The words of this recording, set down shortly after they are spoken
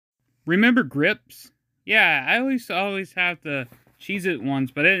Remember GRIPZ? Yeah, I always have the Cheez-It ones,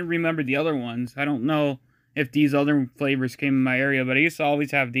 but I didn't remember the other ones. I don't know if these other flavors came in my area, but I used to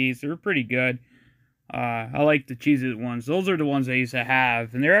always have these. They were pretty good. I like the Cheez-It ones. Those are the ones I used to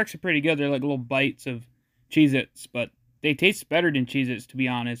have, and they're actually pretty good. They're like little bites of Cheez-Its, but they taste better than Cheez-Its, to be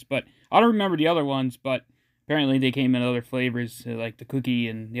honest. But I don't remember the other ones, but apparently they came in other flavors, like the cookie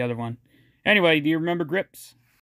and the other one. Anyway, do you remember GRIPZ?